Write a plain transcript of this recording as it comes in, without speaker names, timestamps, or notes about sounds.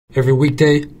Every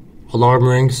weekday, alarm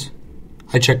rings.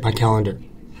 I check my calendar.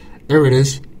 There it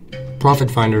is.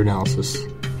 ProfitFinder Analysis.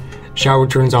 Shower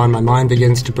turns on, my mind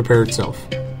begins to prepare itself.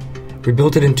 We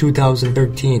built it in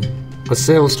 2013. A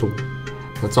sales tool.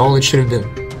 That's all it should have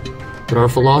been. But our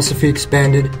philosophy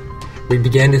expanded. We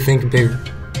began to think bigger.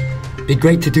 Be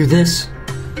great to do this.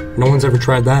 No one's ever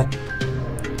tried that.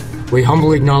 We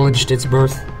humbly acknowledged its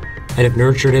birth and have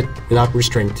nurtured it without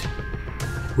restraint.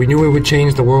 We knew it would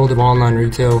change the world of online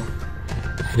retail,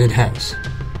 and it has.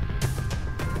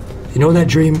 You know that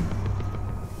dream?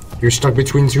 You're stuck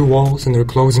between two walls and they're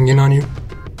closing in on you?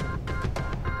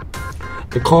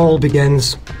 The call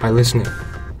begins by listening.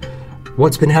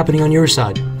 What's been happening on your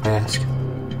side? I ask.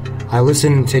 I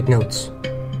listen and take notes,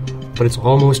 but it's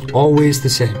almost always the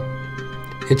same.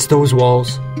 It's those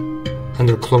walls, and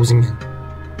they're closing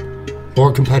in.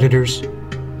 More competitors,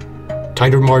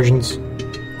 tighter margins,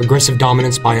 aggressive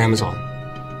dominance by Amazon.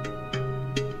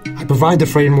 I provide the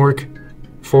framework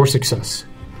for success.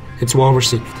 It's well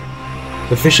received.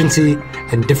 Efficiency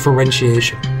and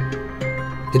differentiation.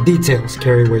 The details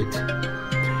carry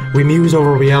weight. We muse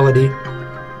over reality,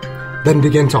 then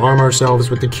begin to arm ourselves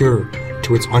with the cure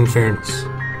to its unfairness.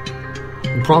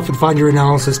 The ProfitFinder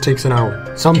Analysis takes an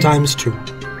hour, sometimes two.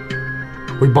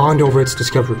 We bond over its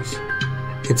discoveries.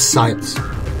 It's science,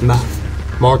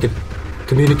 math, marketing,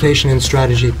 communication, and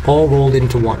strategy all rolled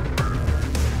into one.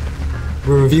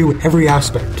 We review every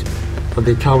aspect of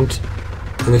the account,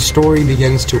 and the story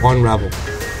begins to unravel.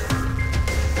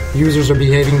 Users are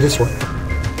behaving this way,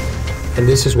 and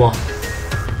this is why.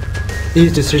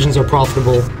 These decisions are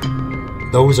profitable,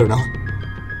 those are not.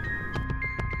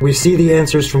 We see the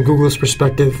answers from Google's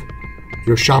perspective,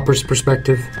 your shopper's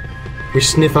perspective. We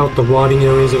sniff out the rotting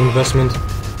areas of investment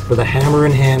with a hammer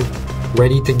in hand,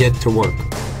 ready to get to work.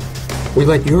 We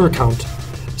let your account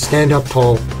stand up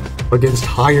tall against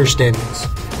higher standards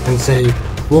and say,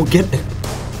 we'll get there.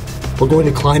 We're going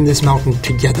to climb this mountain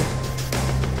together.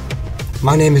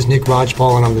 My name is Nick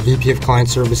Rajpal, and I'm the VP of Client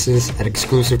Services at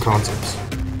Exclusive Concepts.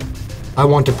 I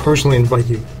want to personally invite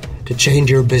you to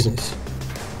change your business.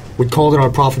 We called it our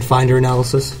ProfitFinder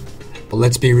Analysis, but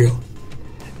let's be real.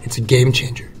 It's a game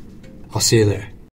changer. I'll see you there.